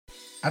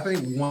I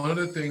think one of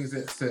the things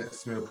that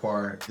sets me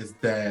apart is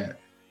that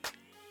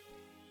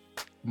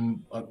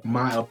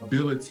my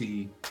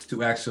ability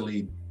to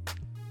actually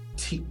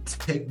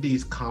take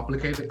these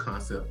complicated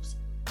concepts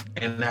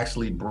and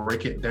actually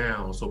break it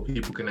down so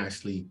people can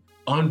actually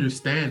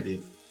understand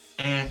it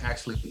and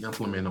actually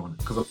implement on it.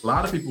 Because a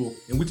lot of people,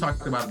 and we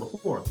talked about it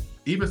before,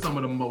 even some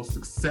of the most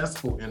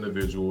successful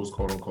individuals,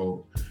 quote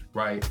unquote,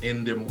 right,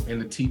 in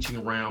the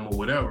teaching realm or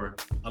whatever,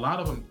 a lot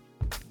of them,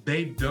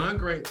 they've done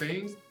great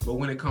things, but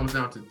when it comes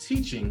down to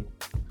teaching,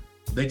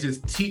 they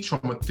just teach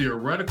from a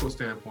theoretical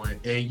standpoint,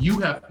 and you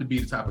have to be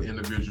the type of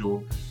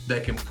individual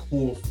that can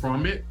pull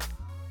from it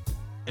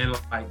and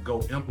like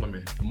go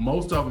implement.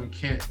 Most of them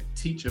can't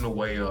teach in a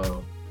way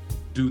of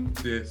do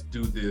this,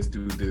 do this,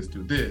 do this,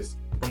 do this.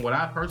 From what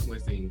I've personally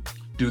seen,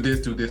 do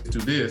this, do this, do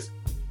this,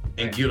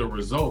 and get a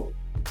result.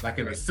 Like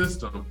in a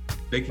system,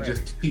 they can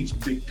just teach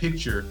big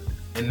picture,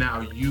 and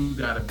now you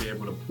got to be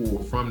able to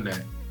pull from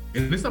that.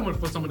 And this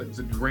for some of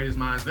the greatest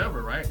minds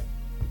ever, right?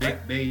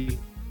 They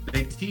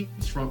teach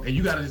from, and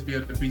you got to just be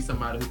able to be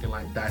somebody who can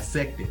like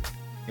dissect it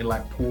and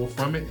like pull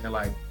from it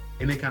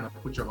and then kind of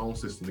put your own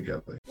system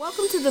together.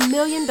 Welcome to the $1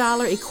 Million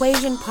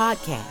Equation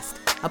Podcast,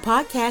 a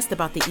podcast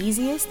about the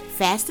easiest,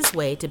 fastest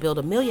way to build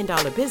 $1 million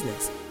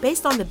business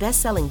based on the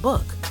best-selling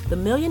book, The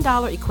 $1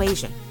 Million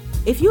Equation.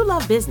 If you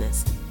love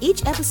business,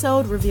 each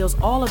episode reveals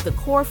all of the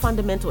core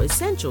fundamental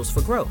essentials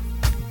for growth.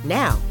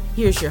 Now,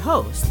 here's your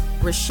host,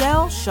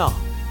 Rochelle Shaw.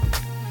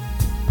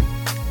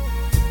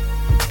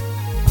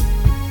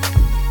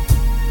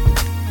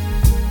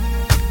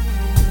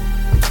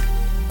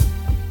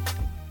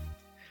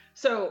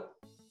 So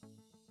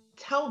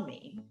tell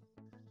me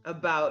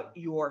about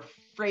your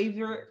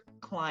favorite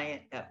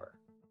client ever.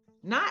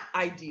 Not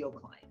ideal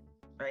client,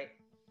 right?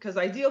 Because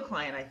ideal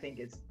client, I think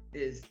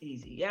is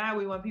easy. Yeah,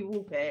 we want people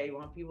who pay, we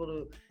want people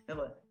to,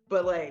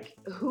 but like,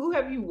 who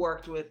have you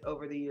worked with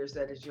over the years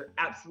that is your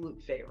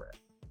absolute favorite?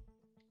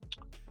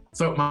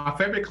 So my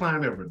favorite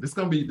client ever, this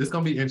gonna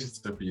be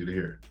interesting for you to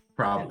hear,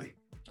 probably.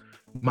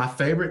 My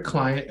favorite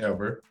client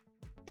ever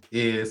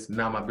is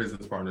now my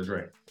business partner,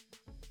 Dre.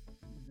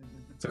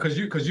 So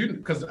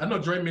because I know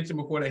Dre mentioned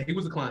before that he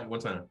was a client one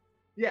time.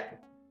 Yeah.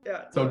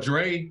 So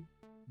Dre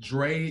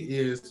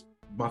is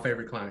my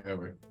favorite client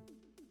ever.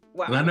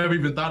 Wow. And I never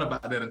even thought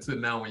about that until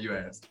now when you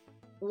asked.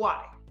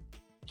 Why?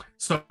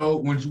 So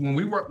when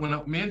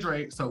me and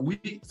Dre,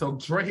 so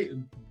Dre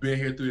been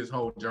here through his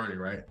whole journey,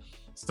 right?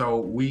 So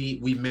we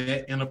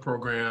met in a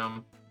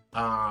program,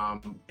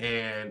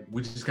 and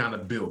we just kind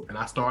of built. And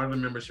I started a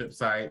membership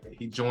site.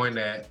 He joined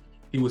that.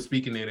 He was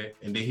speaking in it,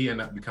 and then he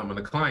ended up becoming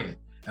a client.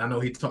 And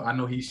I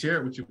know he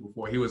shared with you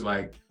before. He was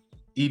like,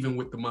 even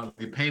with the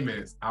monthly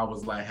payments, I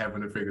was like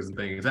having to figure some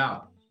things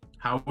out.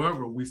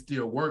 However, we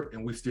still worked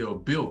and we still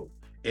built.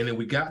 And then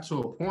we got to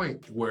a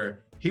point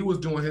where he was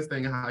doing his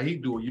thing and how he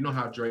do it. You know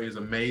how Dre is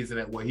amazing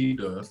at what he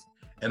does.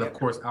 And of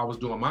course, I was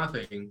doing my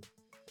thing.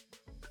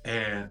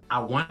 And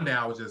one day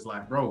I was just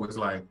like, bro, it's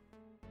like,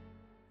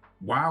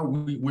 why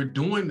we're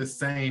doing the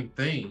same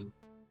thing?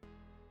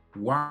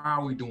 Why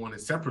are we doing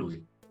it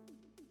separately?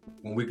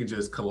 When we can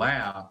just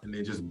collab and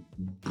then just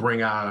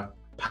bring our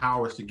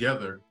powers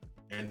together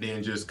and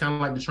then just kind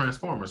of like the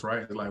Transformers,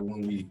 right? Like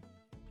when we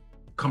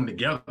come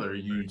together,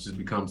 you just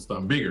become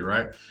something bigger,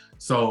 right?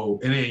 So,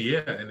 and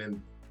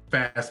then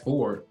fast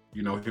forward,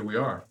 here we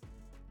are.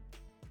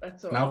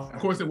 That's awesome. Now, of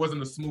course, it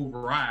wasn't a smooth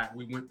ride.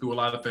 We went through a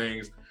lot of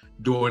things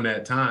during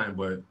that time,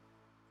 but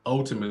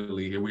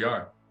ultimately, here we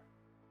are.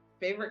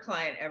 Favorite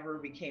client ever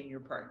became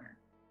your partner.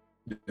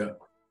 Yeah.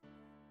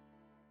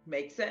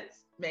 Makes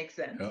sense.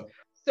 Yeah.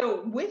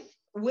 So with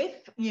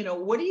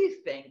what do you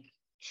think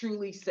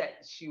truly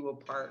sets you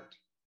apart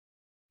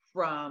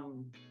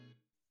from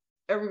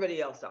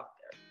everybody else out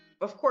there?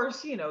 Of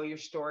course, your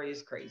story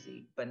is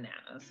crazy,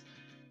 bananas.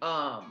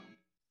 But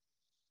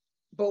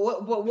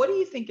what do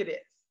you think it is?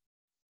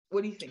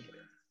 What do you think it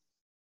is?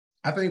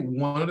 I think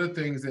one of the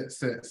things that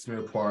sets me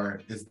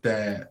apart is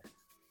that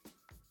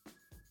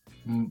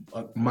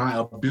my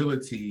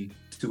ability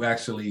to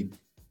actually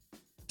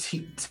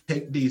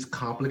take these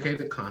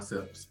complicated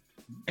concepts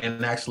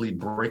and actually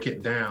break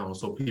it down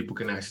so people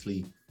can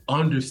actually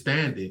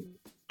understand it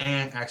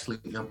and actually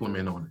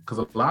implement on it. Because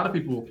a lot of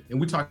people, and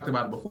we talked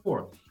about it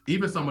before,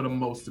 even some of the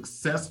most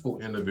successful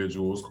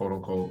individuals, quote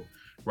unquote,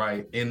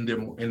 right, in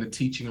the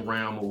teaching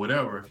realm or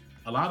whatever,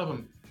 a lot of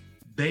them,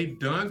 they've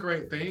done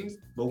great things,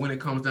 but when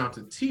it comes down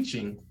to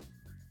teaching,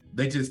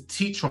 they just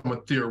teach from a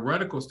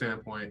theoretical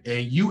standpoint,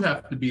 and you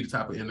have to be the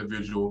type of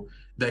individual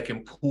that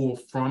can pull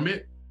from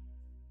it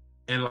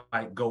and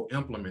like go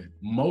implement.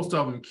 Most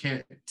of them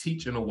can't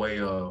teach in a way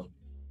of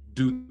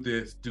do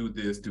this, do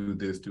this, do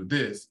this, do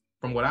this.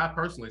 From what I've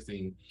personally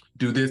seen,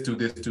 do this, do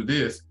this, do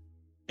this,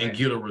 and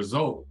get a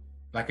result.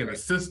 Like in a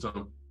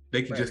system,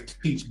 they can just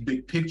teach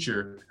big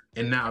picture,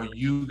 and now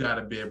you got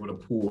to be able to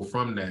pull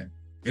from that.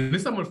 And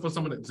this for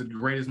some of the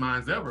greatest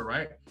minds ever,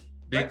 right?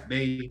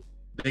 They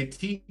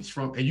teach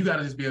from, and you got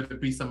to just be able to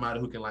be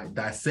somebody who can like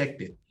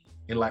dissect it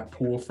and like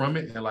pull from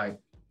it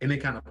and then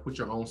kind of put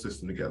your own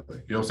system together.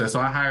 You know what I'm saying? So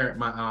I hired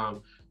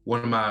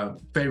one of my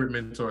favorite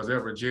mentors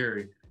ever,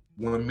 Jerry,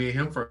 when me and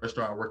him first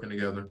started working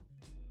together,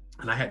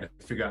 and I had to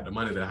figure out the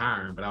money to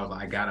hire him, but I was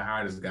like, I gotta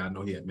hire this guy. I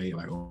know he had made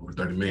like over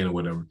 30 million or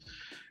whatever.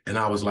 And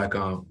I was like,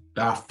 our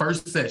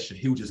first session,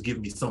 he would just give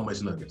me so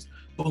much nuggets.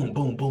 Boom,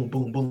 boom, boom,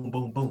 boom, boom,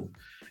 boom, boom.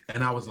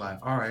 And I was like,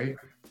 all right,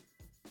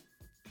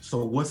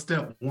 so what's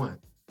step one?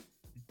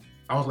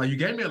 I was like, you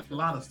gave me a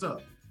lot of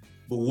stuff,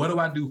 but what do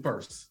I do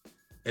first?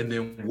 And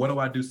then what do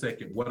I do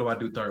second? What do I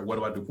do third? What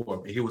do I do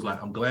fourth? And he was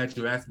like, I'm glad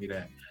you asked me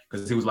that,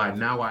 because he was like,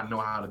 now I know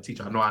how to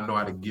teach. I know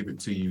how to give it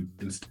to you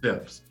in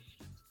steps.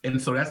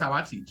 And so that's how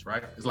I teach,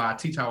 right? It's like I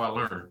teach how I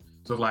learn.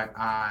 So it's like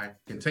I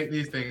can take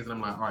these things and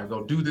I'm like, all right,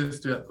 go do this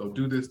step, go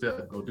do this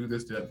step, go do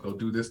this step, go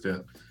do this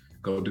step,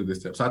 go do this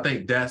step. So I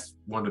think that's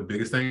one of the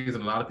biggest things.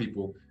 And a lot of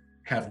people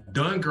have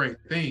done great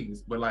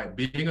things, but like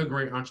being a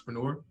great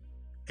entrepreneur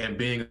and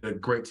being a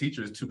great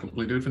teacher is two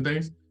completely different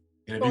things.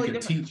 And if you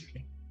can teach,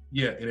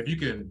 and if you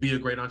can be a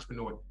great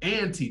entrepreneur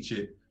and teach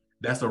it,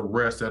 that's a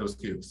rare set of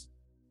skills.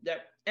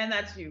 Yep, and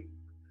that's you.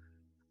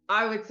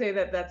 I would say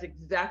that that's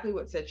exactly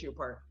what sets you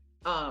apart.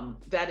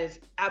 That is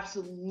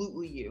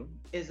absolutely you,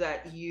 is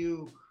that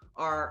you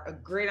are a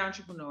great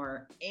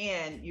entrepreneur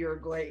and you're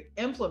a great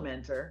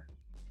implementer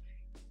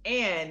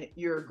and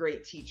you're a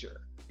great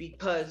teacher,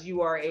 because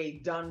you are a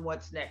done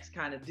what's next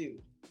kind of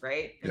dude,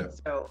 right? Yeah. And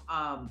so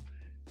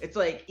it's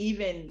like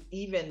even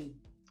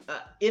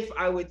if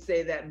I would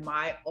say that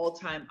my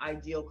all-time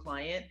ideal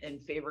client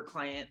and favorite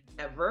client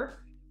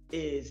ever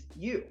is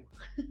you,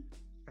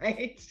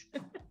 right?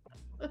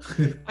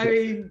 I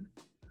mean,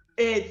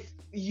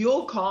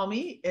 you'll call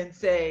me and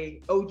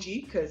say OG,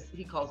 because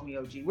he calls me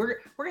OG.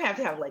 We're gonna have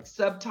to have like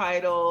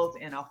subtitles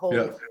and a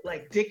whole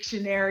like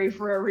dictionary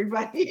for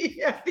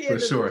everybody at the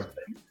end for sure. of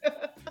this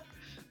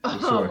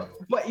thing.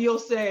 But you'll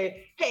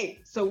say,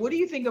 hey, so what do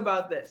you think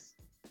about this?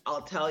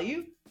 I'll tell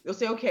you. You'll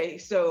say, okay,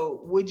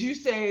 so would you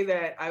say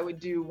that I would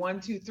do 1,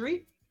 2,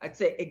 3? I'd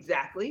say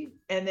exactly.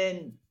 And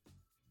then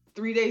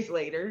 3 days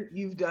later,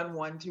 you've done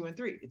 1, 2, and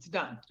 3. It's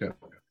done. Yeah.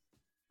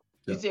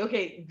 You say,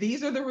 okay,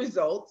 these are the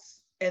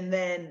results. And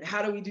then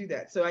how do we do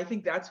that? So I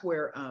think that's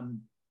where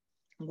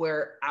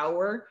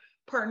our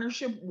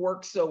partnership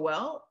works so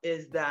well,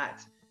 is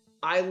that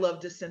I love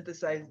to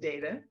synthesize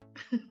data.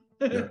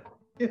 Yeah.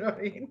 You know what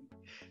I mean?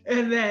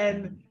 And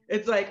then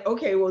it's like,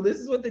 okay, well, this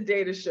is what the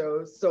data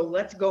shows. So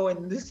let's go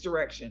in this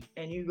direction.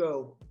 And you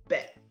go,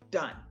 bet,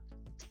 done,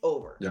 it's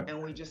over. Yeah.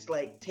 And we just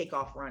like take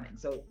off running.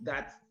 So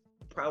that's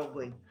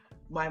probably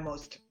my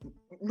most,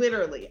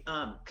 literally,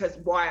 because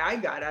why I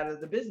got out of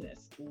the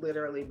business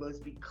literally was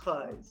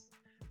because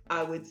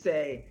I would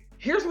say,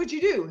 here's what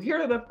you do. Here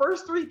are the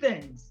first 3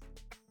 things.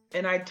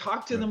 And I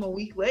talk to them a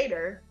week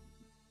later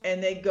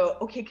and they go,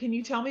 okay, can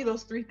you tell me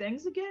those 3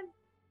 things again?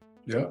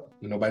 Yep.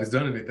 Nobody's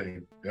done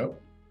anything.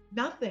 Yep.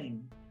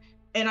 Nothing.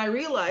 And I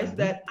realized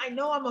that I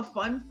know I'm a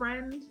fun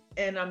friend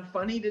and I'm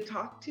funny to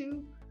talk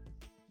to,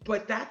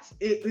 but that's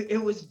it.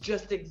 It was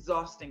just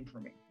exhausting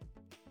for me.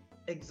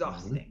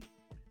 Exhausting.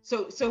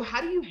 So how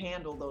do you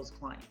handle those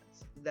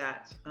clients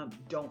that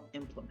don't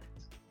implement?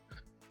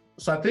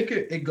 So I think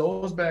it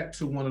goes back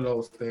to one of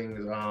those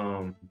things.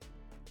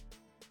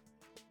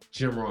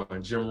 Jim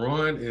Rohn. Jim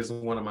Rohn is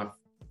one of my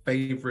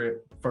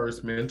favorite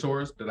first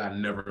mentors that I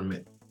never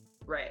met.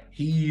 Right.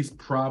 He's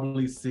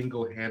probably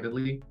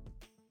single-handedly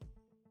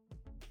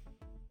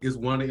is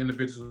one of the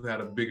individuals who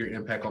had a bigger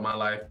impact on my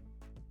life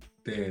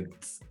than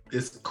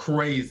it's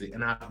crazy.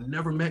 And I've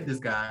never met this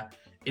guy.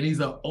 And he's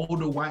an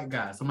older white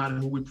guy, somebody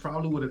who I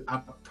probably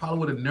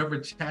would have never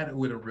chatted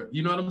with him.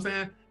 You know what I'm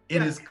saying?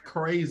 It is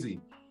crazy.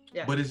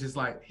 Yeah. But it's just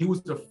like, he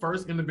was the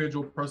first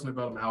individual personal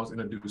development I was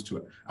introduced to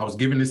it. I was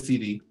given this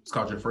CD. It's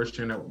called Your First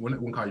Year Network.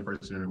 Wouldn't call you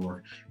First Year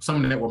Network.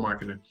 Some network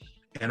marketing.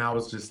 And I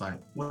was just like,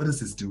 what is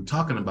this dude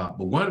talking about?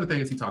 But one of the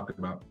things he talked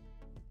about,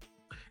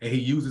 and he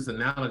used this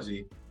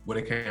analogy when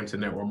it came to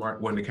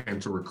when it came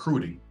to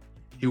recruiting.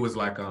 He was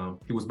like,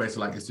 he was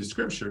basically like, it's the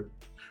scripture,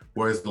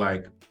 where it's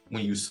like,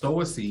 when you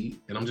sow a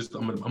seed, and I'm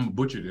gonna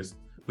butcher this,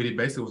 but he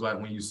basically was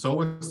like, when you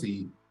sow a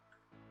seed,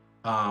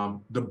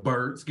 the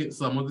birds get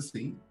some of the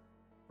seed,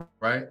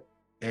 right?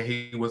 And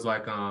he was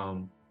like,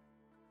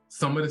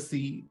 some of the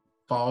seed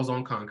falls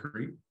on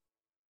concrete.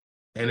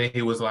 And then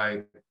he was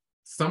like,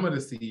 some of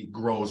the seed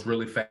grows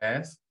really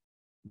fast,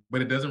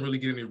 but it doesn't really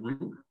get any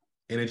root,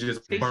 and it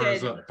just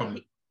burns up from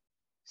it.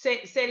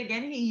 Say it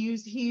again.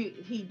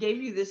 He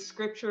gave you this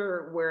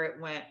scripture where it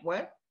went,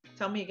 what?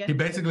 Tell me again. He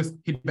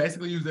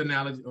basically used the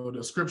analogy or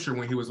the scripture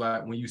when he was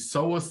like, when you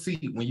sow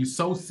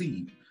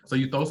seed, so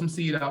you throw some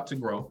seed out to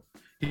grow.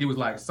 He was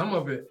like, some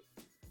of it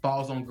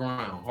falls on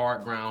ground,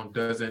 hard ground,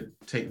 doesn't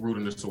take root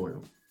in the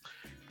soil.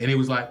 And he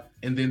was like,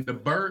 and then the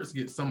birds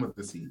get some of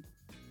the seed,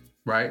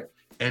 right?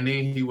 And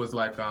then he was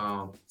like,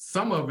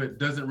 some of it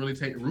doesn't really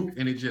take root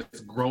and it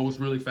just grows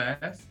really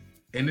fast.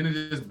 And then it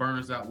just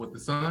burns out with the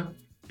sun.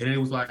 And it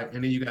was like,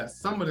 and then you got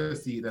some of the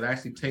seed that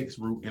actually takes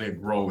root and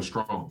it grows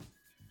strong.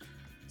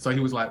 So he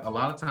was like, a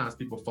lot of times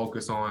people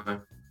focus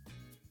on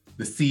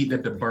the seed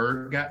that the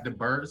birds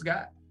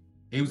got.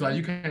 And he was like,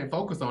 you can't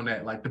focus on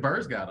that. Like the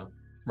birds got them,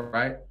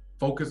 right?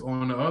 focus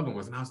on the other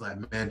ones. And I was like,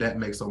 man, that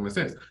makes so much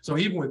sense. So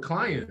even with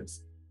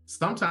clients,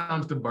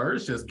 sometimes the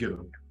birds just get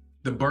them.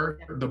 The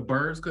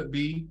birds could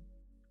be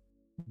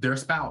their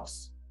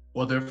spouse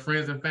or their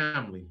friends and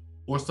family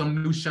or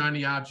some new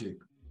shiny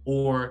object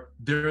or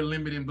their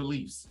limiting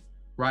beliefs,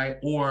 right?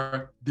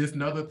 Or this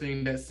another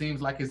thing that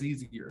seems like it's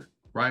easier,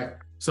 right?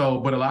 So,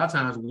 but a lot of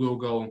times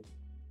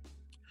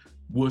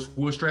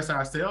we'll stress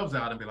ourselves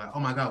out and be like, oh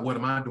my God, what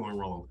am I doing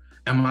wrong?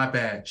 Am I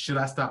bad? Should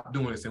I stop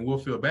doing this? And we'll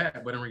feel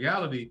bad. But in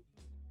reality,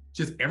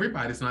 just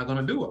everybody's not going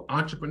to do it.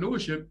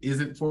 Entrepreneurship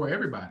isn't for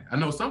everybody. I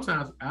know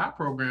sometimes our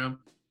program,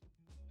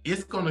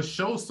 it's going to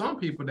show some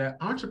people that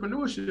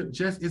entrepreneurship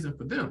just isn't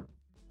for them,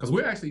 because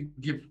we're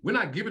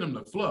not giving them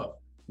the fluff.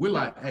 We're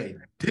like, hey,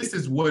 this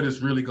is what it's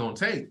really going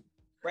to take.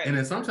 Right. And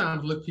then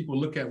sometimes people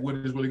look at what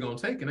it's really going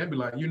to take and they be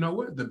like, you know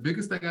what? The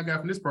biggest thing I got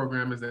from this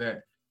program is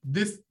that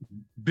this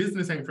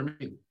business ain't for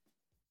me.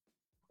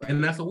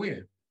 And that's a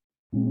win.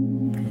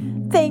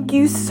 Thank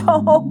you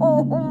so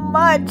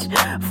much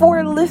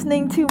for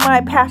listening to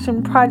my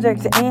passion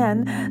project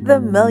and the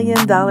 $1 Million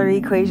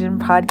Equation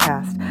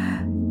podcast.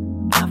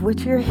 Love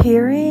what you're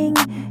hearing?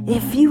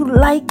 If you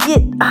like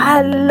it,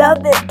 I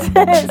love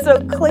it. So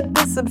click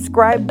the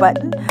subscribe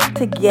button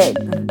to get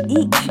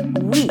each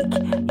week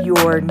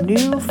your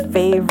new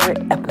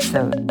favorite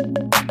episode.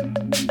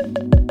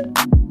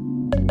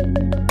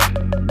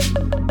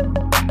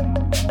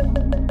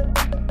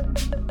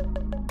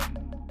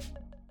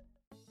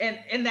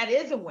 And that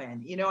is a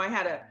win. You know, I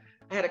had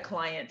a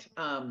client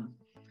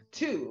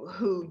too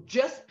who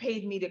just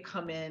paid me to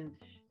come in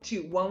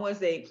to, one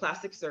was a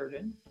plastic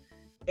surgeon,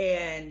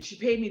 and she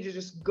paid me to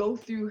just go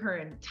through her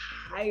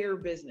entire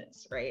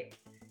business, right?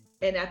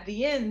 And at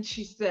the end,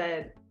 she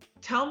said,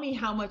 tell me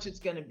how much it's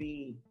going to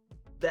be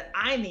that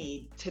I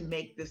need to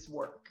make this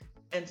work.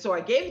 And so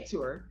I gave it to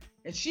her,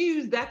 and she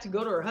used that to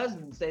go to her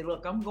husband and say,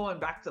 look, I'm going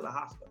back to the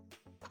hospital.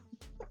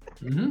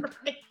 Mm-hmm.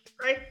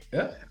 Right?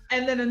 Yeah.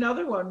 And then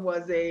another one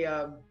was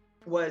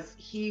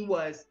he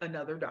was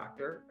another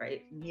doctor,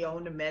 right? And he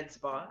owned a med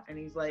spa, and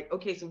he's like,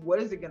 okay, so what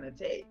is it going to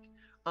take?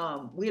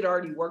 We had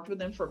already worked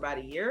with him for about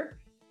a year,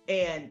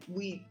 and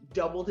we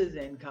doubled his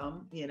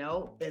income, you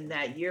know, in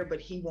that year,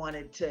 but he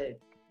wanted to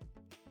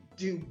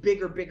do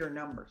bigger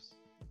numbers.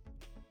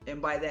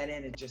 And by that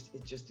end, it just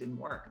didn't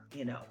work.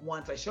 You know,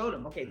 once I showed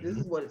him, okay, this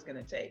is what it's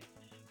going to take.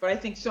 But I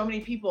think so many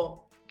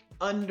people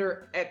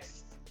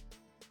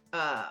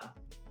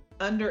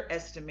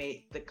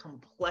underestimate the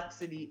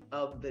complexity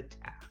of the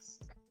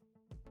task.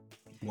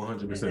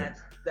 100%. And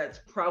that's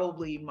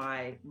probably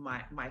my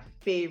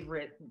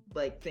favorite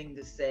thing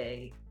to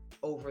say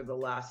over the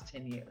last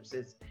 10 years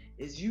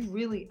is you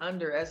really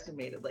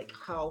underestimated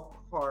how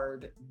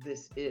hard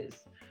this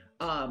is.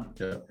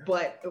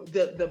 But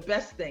the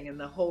best thing, and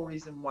the whole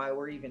reason why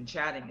we're even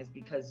chatting, is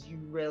because you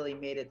really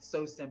made it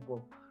so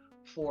simple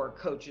for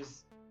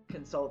coaches,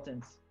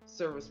 consultants,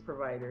 service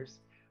providers,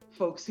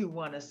 folks who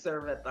want to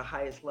serve at the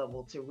highest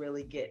level to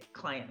really get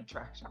client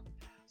attraction.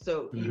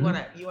 So you want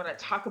to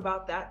talk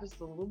about that just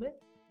a little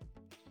bit?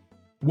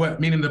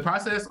 What, meaning the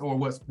process, or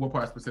what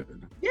part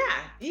specifically? Yeah,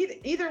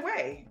 either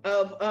way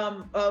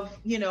of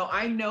you know,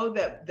 I know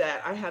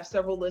that I have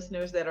several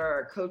listeners that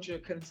are coach or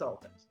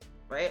consultants,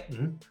 right?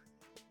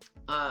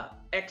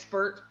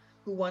 Expert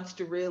who wants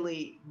to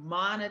really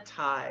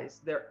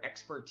monetize their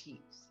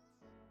expertise.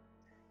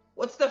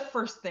 What's the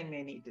first thing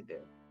they need to do?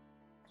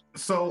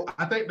 So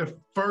I think the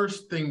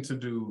first thing to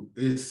do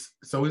is,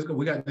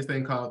 we got this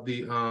thing called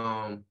the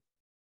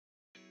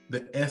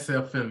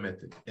SFM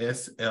method,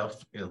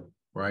 SFM,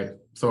 right?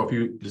 So if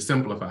you just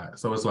simplify it,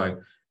 so it's like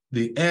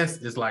the S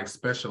is like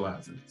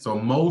specializing. So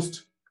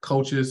most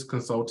coaches,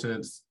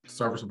 consultants,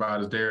 service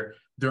providers,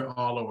 they're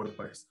all over the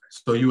place.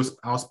 So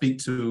I'll speak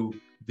to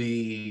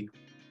the,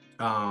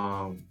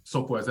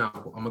 so for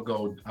example,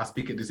 I'll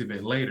speak at this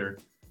event later,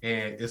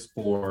 and it's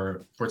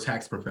for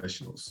tax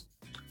professionals.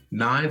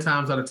 9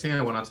 times out of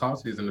 10, when I talk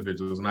to these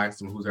individuals and I ask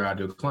them who's their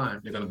ideal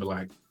client, they're going to be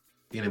like,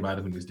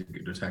 anybody who needs to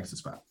get their taxes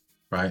filed,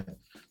 right?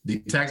 The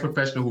tax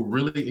professional who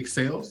really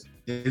excels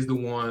is the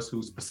ones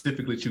who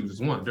specifically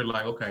chooses one. They're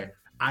like, okay,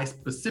 I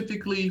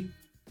specifically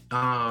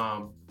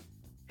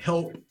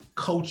help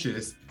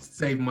coaches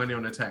save money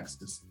on their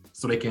taxes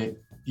so they can,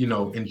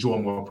 enjoy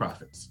more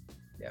profits.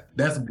 Yeah,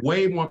 that's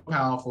way more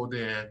powerful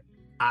than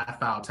I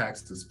file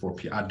taxes for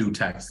people. I do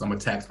taxes. I'm a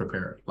tax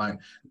preparer. Like,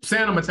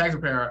 saying I'm a tax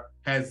preparer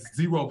has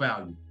zero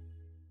value,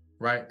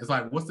 right? It's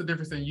like, what's the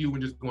difference in you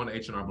and just going to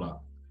H&R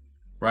Block,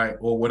 right?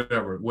 Or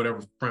whatever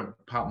friend,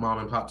 mom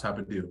and pop type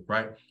of deal,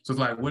 right? So it's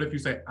like, what if you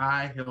say,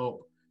 I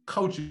help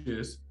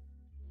coaches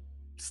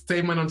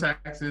save money on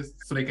taxes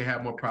so they can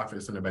have more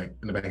profits in the bank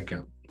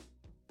account,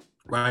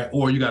 right?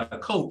 Or you got a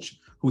coach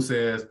who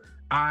says,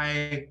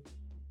 I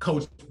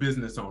coach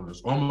business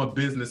owners, or I'm a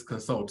business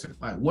consultant.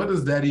 Like, what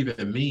does that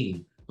even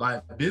mean?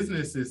 Like,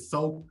 business is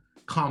so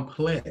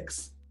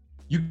complex.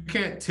 You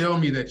can't tell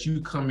me that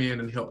you come in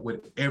and help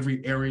with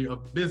every area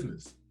of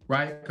business,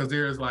 right? Because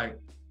there's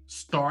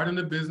starting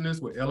a business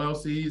with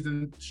LLCs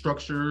and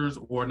structures,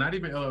 or not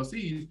even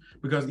LLCs,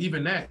 because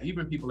even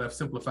people have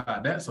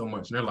simplified that so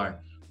much. And they're like,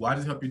 Well, I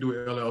just help you do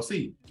an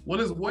LLC. Well,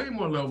 there's way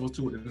more levels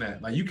to it than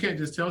that. Like, you can't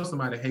just tell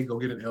somebody, hey, go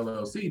get an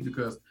LLC,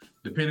 because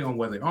depending on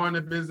where they are in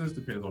their business,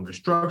 depending on their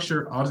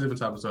structure, all this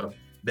different type of stuff,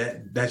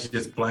 that's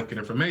just blanket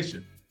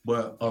information.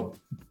 But a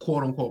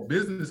quote unquote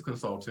business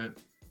consultant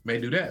may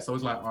do that. So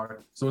it's like, all right,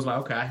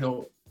 okay, I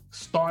help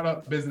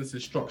startup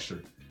businesses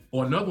structure.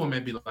 Or another one may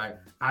be like,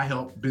 I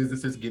help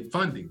businesses get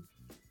funding.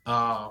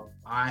 So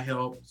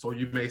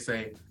you may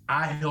say,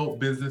 I help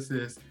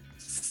businesses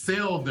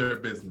sell their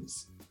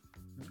business.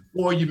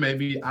 Or you may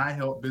be, I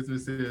help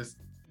businesses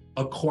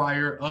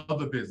acquire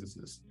other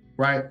businesses,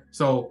 right?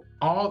 So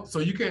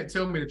you can't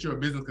tell me that you're a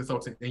business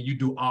consultant and you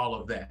do all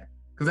of that,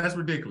 because that's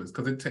ridiculous,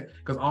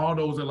 because all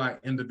those are like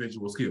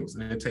individual skills,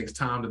 and it takes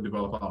time to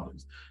develop all of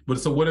these. But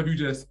so what if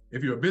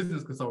you're a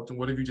business consultant,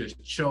 what if you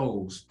just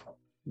chose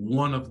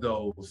one of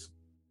those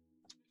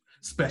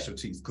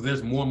specialties? Because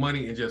there's more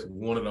money in just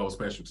one of those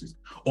specialties.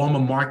 Or I'm a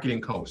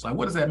marketing coach. Like,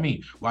 what does that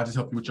mean? Well, I just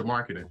help you with your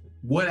marketing.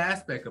 What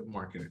aspect of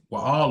marketing?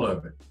 Well, all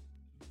of it.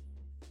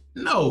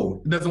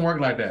 No, it doesn't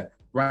work like that,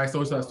 right?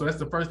 So that's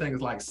the first thing,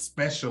 is like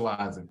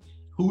specializing.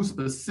 Who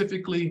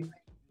specifically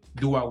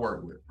do I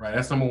work with, right?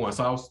 That's number one.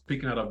 So I was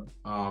speaking at an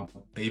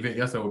event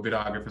yesterday with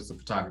videographers and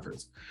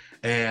photographers.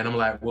 And I'm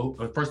like, well,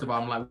 first of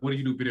all, what do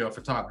you do video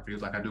photography?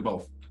 He's like, I do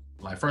both.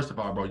 Like, first of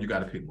all, bro, you got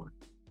to pick one,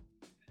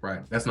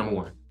 right? That's number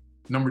one.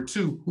 Number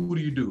two, who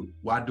do you do?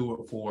 Well, I do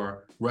it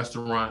for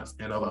restaurants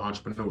and other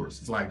entrepreneurs.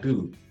 It's like,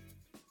 dude,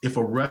 if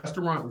a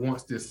restaurant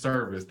wants this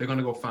service, they're going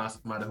to go find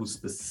somebody who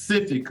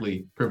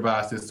specifically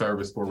provides this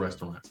service for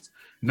restaurants,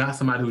 not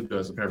somebody who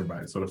does it for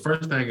everybody. So the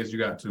first thing is you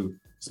got to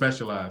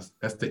specialize.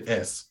 That's the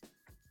S.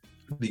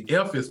 The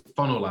F is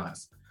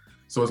funnelize.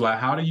 So it's like,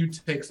 how do you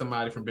take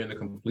somebody from being a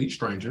complete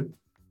stranger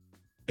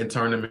and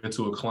turn them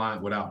into a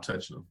client without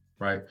touching them,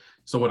 right?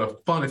 So with a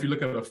funnel, if you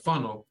look at a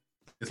funnel,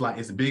 it's like,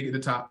 it's big at the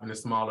top and it's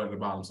smaller at the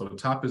bottom. So the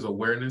top is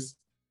awareness.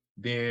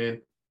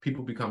 Then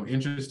people become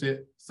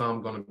interested.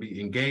 Some going to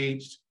be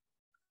engaged.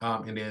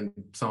 And then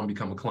some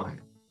become a client,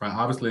 right?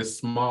 Obviously, it's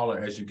smaller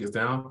as you get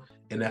down,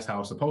 and that's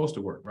how it's supposed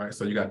to work, right?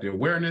 So you got the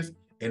awareness,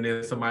 and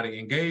then somebody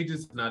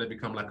engages. Now they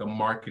become like a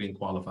marketing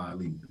qualified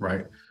lead,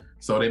 right?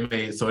 So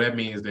that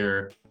means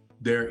they're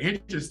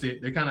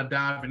interested. They're kind of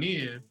diving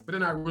in, but they're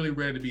not really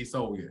ready to be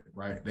sold yet,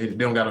 right? They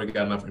don't got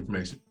enough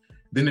information.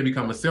 Then they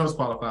become a sales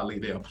qualified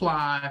lead. They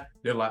apply.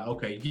 They're like,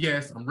 okay,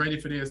 yes, I'm ready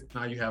for this.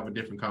 Now you have a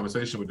different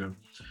conversation with them.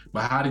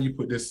 But how do you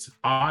put this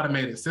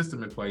automated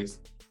system in place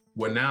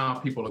where now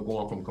people are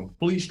going from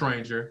complete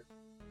stranger,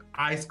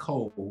 ice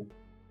cold,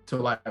 to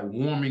like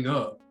warming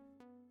up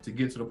to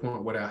get to the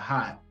point where they're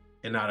hot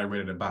and now they're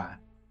ready to buy?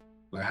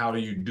 Like, how do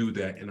you do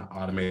that in an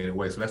automated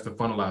way? So that's the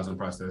funnelizing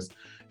process.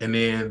 And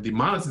then the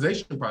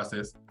monetization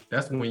process,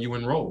 that's when you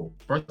enroll.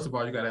 First of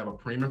all, you got to have a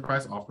premium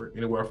price offer,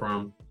 anywhere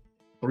from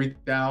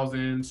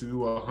 $3,000 to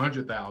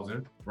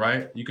 $100,000,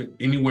 right? You can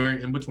anywhere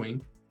in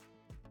between.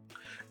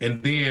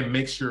 And then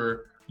make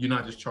sure you're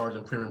not just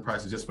charging premium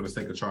prices just for the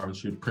sake of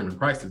charging premium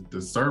prices.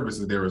 The service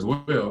is there as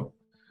well.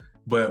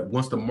 But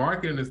once the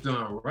marketing is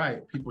done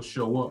right, people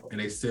show up and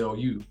they sell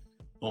you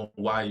on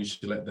why you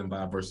should let them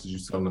buy versus you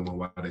selling them on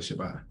why they should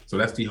buy. So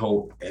that's the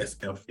whole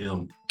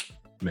SFM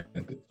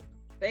method.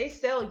 They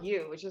sell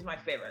you, which is my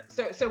favorite.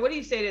 So what do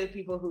you say to the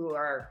people who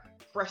are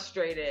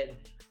frustrated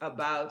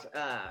about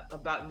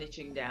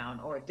niching down,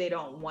 or they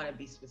don't want to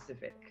be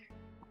specific?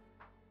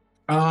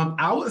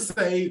 I would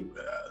say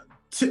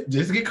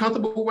just get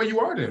comfortable with where you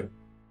are then.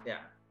 Yeah.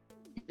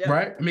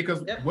 Right? I mean,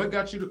 because what's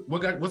going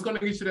to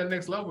get you to that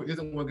next level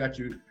isn't what got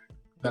you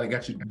what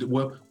got you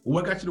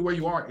to where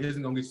you are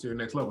isn't going to get you to your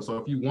next level. So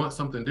if you want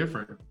something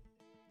different,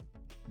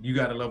 you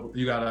got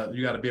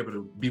to be able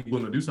to be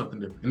willing to do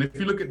something different. And if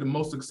you look at the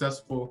most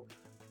successful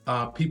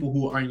people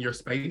who are in your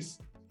space,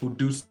 who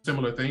do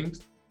similar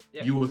things,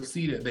 you will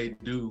see that they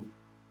do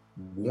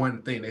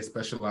one thing. They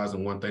specialize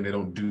in one thing. They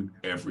don't do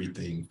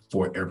everything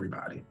for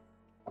everybody.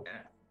 Yeah.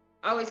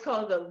 I always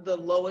call it the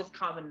lowest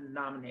common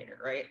denominator,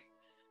 right?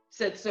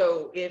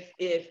 So if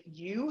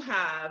you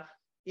have,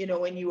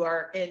 when you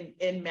are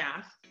in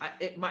math,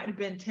 it might have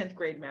been 10th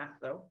grade math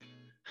though.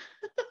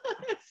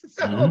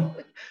 So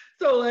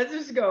let's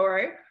just go,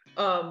 right?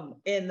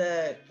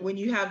 When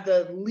you have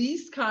the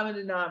least common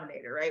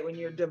denominator, right? When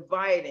you're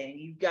dividing,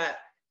 you've got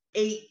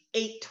 8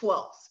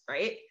 twelfths,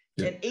 right?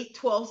 Yeah. And 8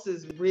 twelfths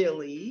is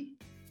really,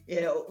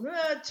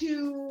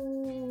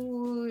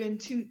 2 and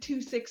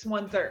 2 6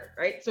 1/3,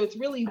 right? So it's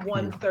really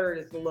 1/3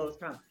 is the lowest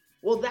common.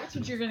 Well, that's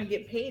what you're going to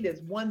get paid, is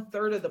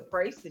 1/3 of the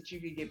price that you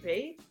could get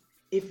paid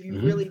if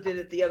you really did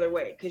it the other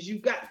way. Because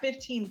you've got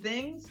 15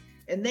 things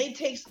and they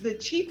take the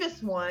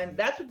cheapest one,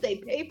 that's what they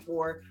pay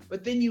for,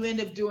 but then you end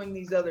up doing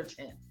these other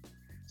 10.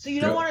 So you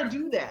don't want to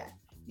do that.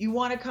 You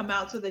want to come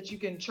out so that you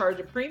can charge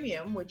a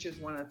premium, which is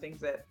one of the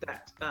things that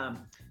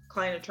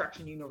Client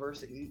Attraction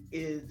University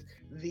is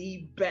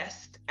the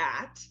best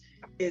at,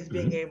 is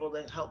being able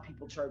to help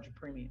people charge a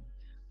premium.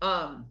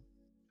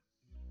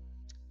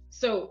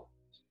 So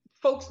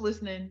folks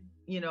listening,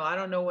 I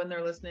don't know when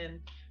they're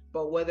listening,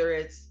 but whether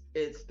it's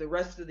the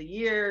rest of the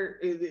year,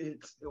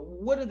 it's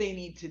what do they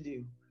need to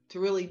do to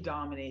really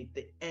dominate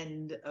the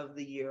end of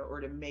the year or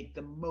to make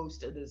the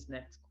most of this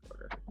next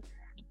quarter?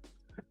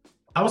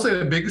 I would say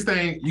the biggest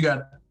thing you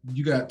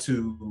got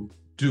to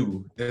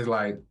do is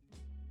like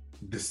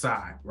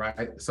decide,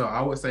 right? So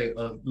I would say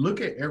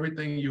look at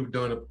everything you've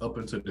done up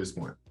until this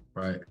point,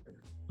 right?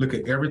 Look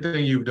at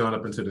everything you've done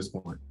up until this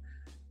point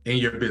in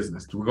your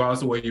business,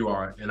 regardless of where you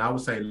are. And I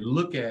would say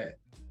look at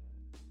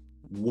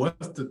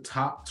what's the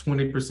top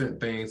 20%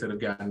 things that have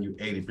gotten you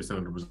 80%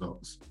 of the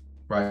results,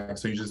 right?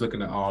 So you're just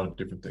looking at all the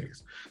different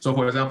things. So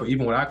for example,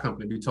 even with our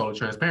company, to be totally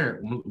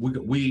transparent,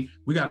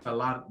 we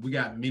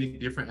got many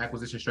different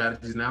acquisition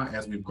strategies now.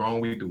 As we've grown,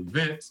 we do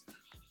events,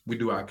 we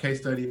do our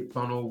case study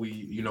funnel,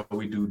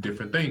 we do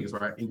different things,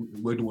 right?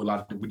 We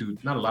do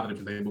not a lot of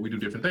different things, but we do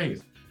different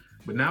things.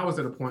 But now it's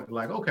at a point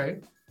like, okay,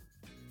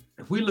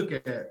 if we look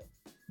at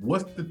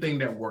what's the thing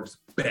that works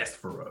best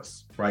for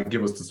us, right?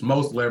 Give us the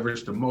most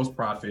leverage, the most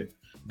profit,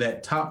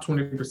 that top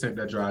 20%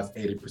 that drives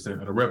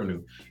 80% of the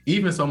revenue.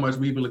 Even so much,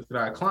 we even looked at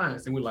our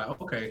clients and we're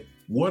like, okay,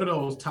 what are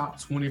those top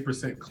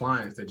 20%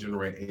 clients that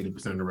generate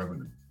 80% of the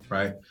revenue,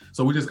 right?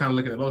 So we're just kind of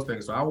looking at those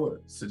things. So I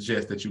would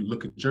suggest that you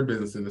look at your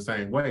business in the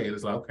same way. And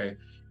it's like, okay,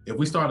 if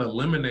we start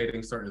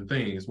eliminating certain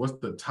things, what's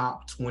the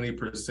top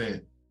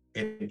 20%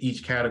 in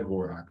each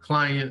category? Our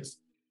clients,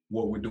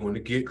 what we're doing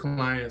to get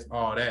clients,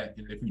 all that.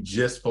 And if you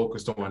just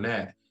focused on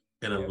that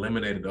and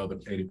eliminated the other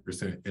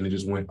 80% and it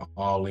just went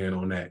all in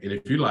on that. And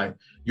if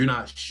you're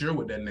not sure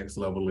what that next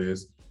level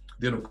is,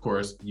 then of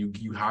course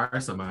you hire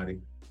somebody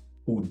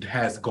who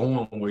has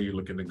gone where you're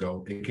looking to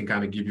go and can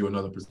kind of give you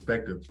another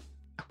perspective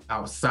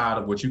outside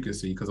of what you can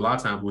see. Because a lot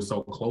of times we're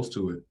so close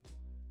to it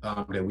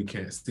that we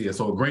can't see it.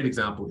 So a great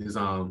example is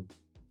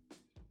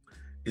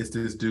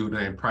this dude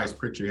named Price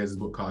Pritchard. He has this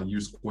book called U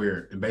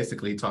Squared. And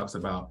basically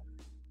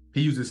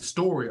he uses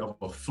story of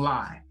a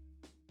fly.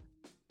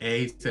 And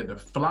he said the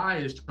fly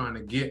is trying to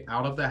get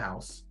out of the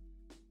house.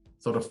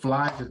 So the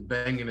fly is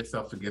banging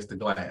itself against the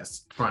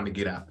glass, trying to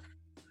get out.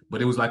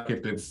 But it was like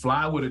if the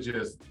fly would have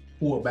just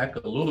pulled back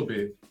a little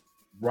bit,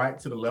 right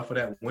to the left of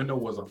that window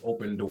was an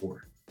open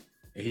door.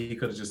 And he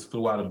could have just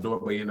flew out of the door,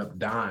 but he ended up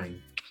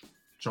dying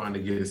trying to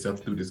get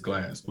himself through this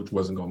glass, which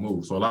wasn't gonna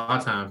move. So a lot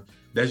of times,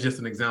 that's just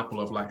an example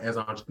of like, as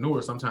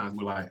entrepreneurs, sometimes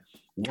we're like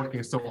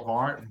working so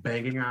hard,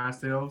 banging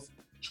ourselves,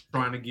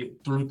 trying to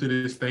get through to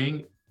this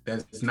thing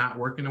that's not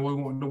working the way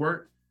we want it to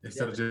work,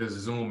 instead of just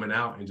zooming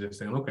out and just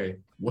saying, okay,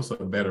 what's a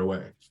better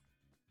way?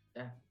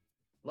 Yeah,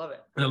 love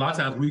it. And a lot of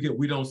times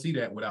we don't see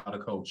that without a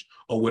coach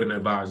or with an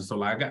advisor. So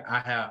like I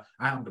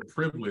have the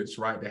privilege,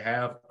 right, to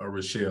have a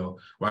Rochelle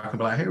where I can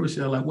be like, hey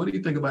Rochelle, like, what do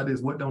you think about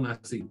this? What don't I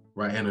see?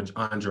 Right, and a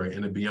Andre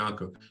and a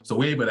Bianca. So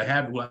we're able to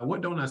have it like,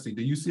 what don't I see?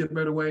 Do you see a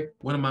better way?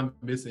 What am I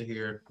missing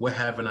here? What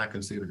haven't I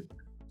considered?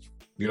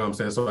 You know what I'm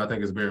saying? So I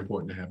think it's very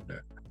important to have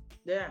that.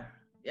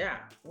 Yeah.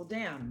 Well,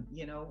 damn,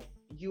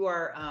 you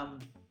are,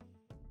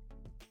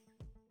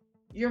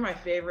 you're my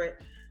favorite.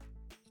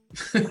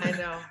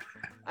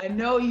 I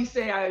know you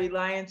say I be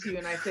lying to you,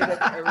 and I say that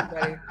to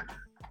everybody,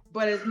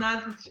 but it's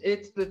not,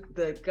 it's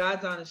the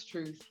God's honest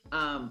truth.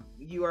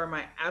 You are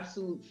my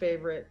absolute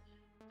favorite.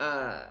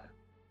 I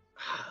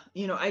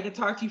can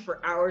talk to you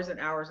for hours and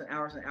hours and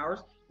hours and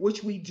hours,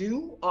 which we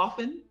do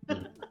often.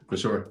 For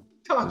sure.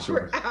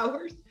 For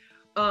hours.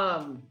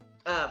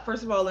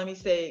 First of all, let me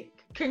say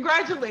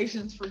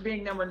congratulations for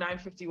being number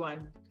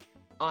 951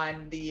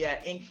 on the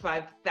Inc.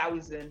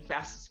 5,000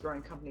 fastest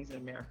growing companies in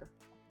America.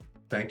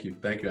 Thank you.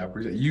 I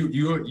appreciate it.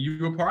 You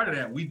were part of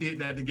that. We did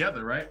that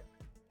together, right?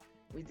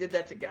 We did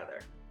that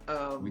together.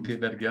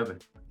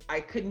 I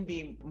couldn't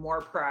be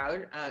more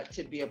proud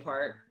to be a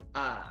part.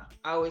 I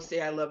always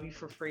say I love you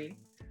for free.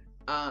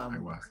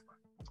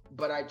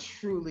 But I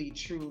truly,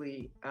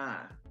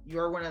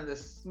 you're one of the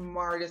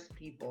smartest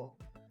people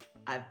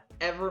I've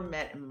ever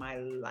met in my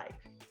life.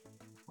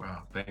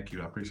 Wow, thank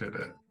you. I appreciate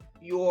that.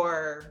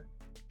 Your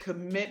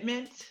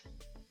commitment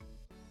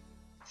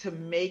to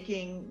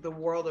making the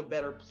world a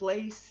better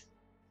place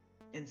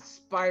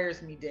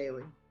inspires me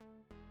daily.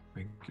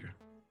 Thank you.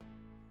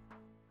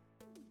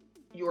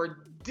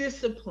 Your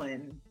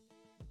discipline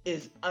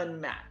is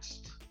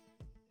unmatched.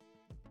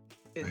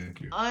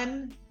 Thank you.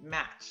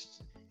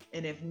 Unmatched.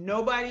 And if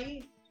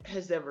nobody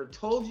has ever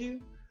told you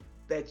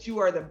that you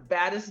are the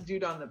baddest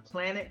dude on the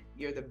planet,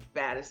 you're the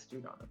baddest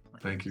dude on the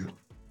planet.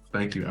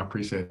 Thank you. I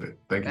appreciate it.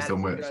 Thank you so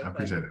much. I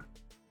appreciate it.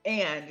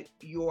 And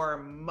your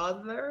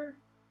mother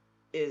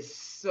is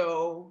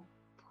so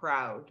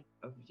proud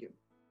of you.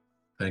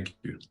 Thank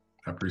you.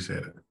 I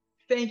appreciate it.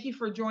 Thank you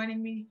for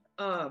joining me.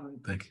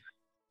 Thank you.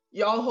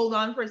 Y'all hold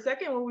on for a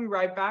second. We'll be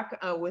right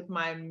back with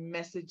my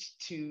message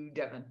to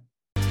Devin.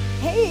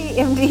 Hey,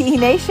 MDE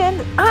Nation,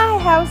 I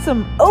have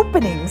some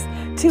openings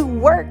to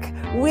work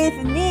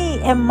with me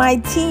and my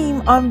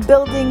team on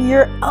building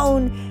your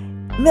own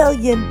 $1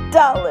 million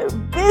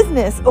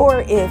business.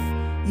 Or if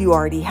you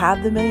already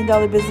have the $1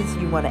 million business,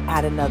 you want to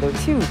add another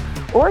 2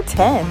 or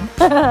 10.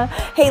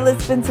 Hey,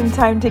 let's spend some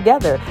time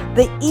together.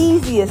 The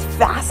easiest,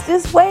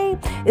 fastest way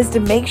is to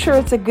make sure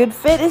it's a good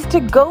fit is to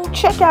go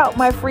check out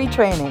my free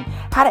training,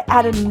 how to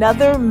add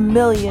another $1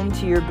 million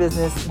to your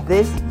business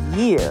this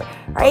year.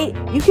 right?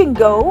 You can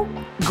go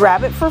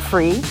grab it for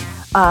free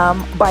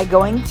by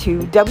going to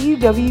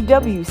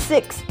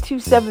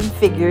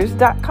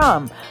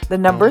www.627figures.com. The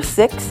number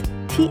 6,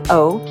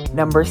 T-O,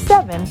 number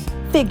 7,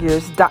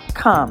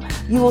 figures.com.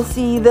 You will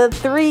see the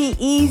 3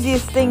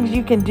 easiest things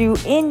you can do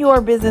in your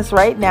business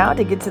right now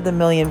to get to the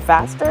million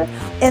faster,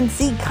 and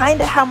see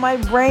kind of how my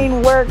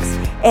brain works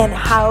and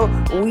how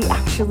we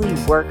actually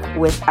work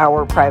with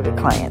our private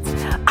clients.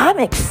 I'm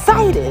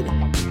excited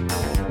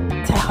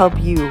to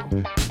help you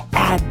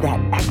add that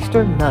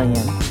extra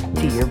million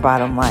to your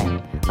bottom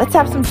line. Let's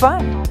have some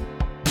fun.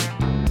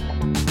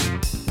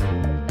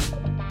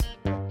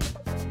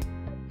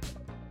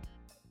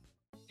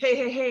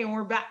 Hey, and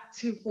we're back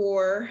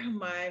for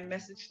my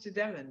message to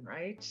Devin,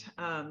 right?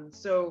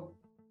 So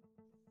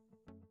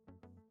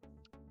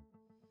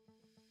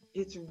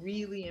it's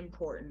really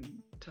important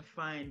to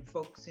find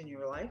folks in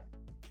your life,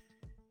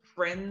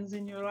 friends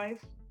in your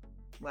life,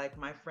 like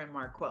my friend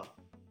Marquel,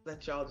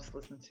 that y'all just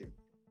listen to.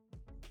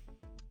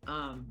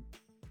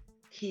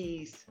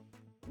 He's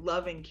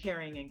loving,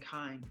 caring, and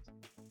kind.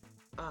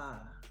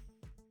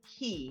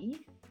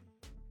 He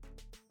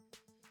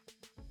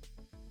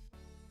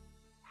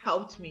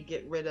helped me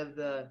get rid of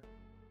the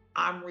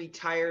I'm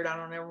retired, I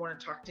don't ever want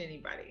to talk to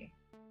anybody,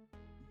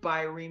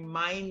 by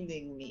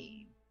reminding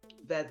me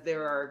that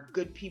there are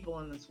good people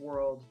in this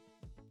world,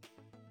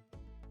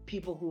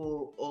 people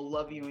who will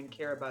love you and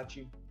care about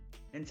you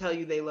and tell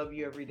you they love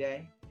you every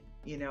day.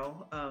 You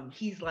know,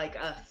 he's like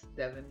us,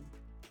 Devin.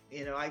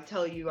 You know, I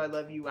tell you I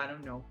love you, I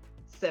don't know,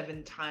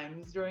 7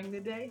 times during the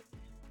day.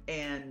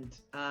 And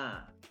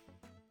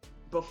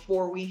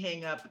before we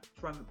hang up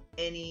from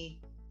any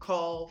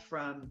call,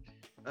 from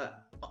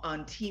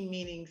on team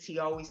meetings, he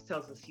always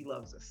tells us he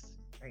loves us,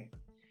 right?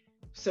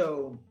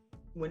 So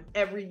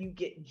whenever you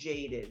get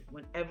jaded,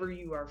 whenever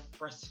you are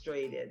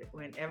frustrated,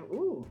 whenever,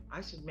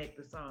 I should make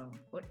the song.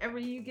 Whenever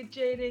you get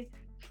jaded,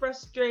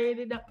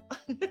 frustrated,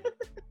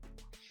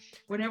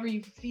 whenever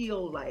you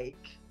feel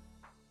like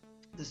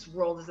this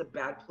world is a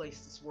bad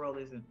place, this world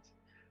isn't.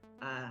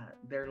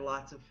 There are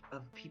lots of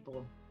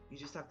people. You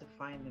just have to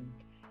find them.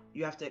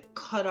 You have to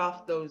cut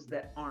off those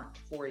that aren't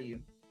for you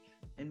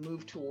and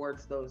move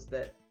towards those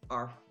that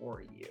are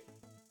for you.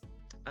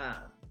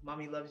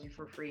 Mommy loves you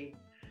for free.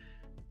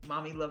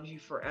 Mommy loves you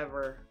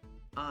forever.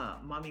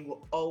 Mommy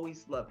will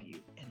always love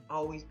you and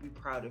always be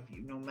proud of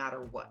you no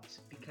matter what,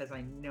 because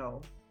I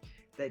know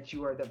that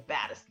you are the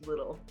baddest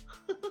little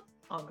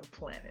on the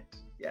planet.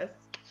 Yes.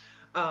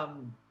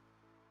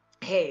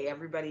 Hey,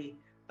 everybody,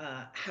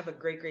 have a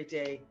great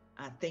day.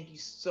 Thank you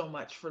so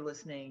much for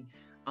listening.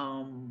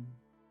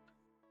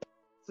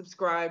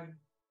 Subscribe,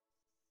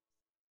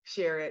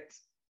 share it,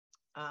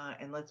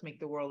 and let's make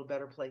the world a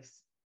better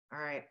place. All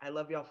right. I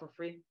love y'all for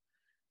free.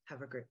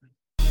 Have a great one.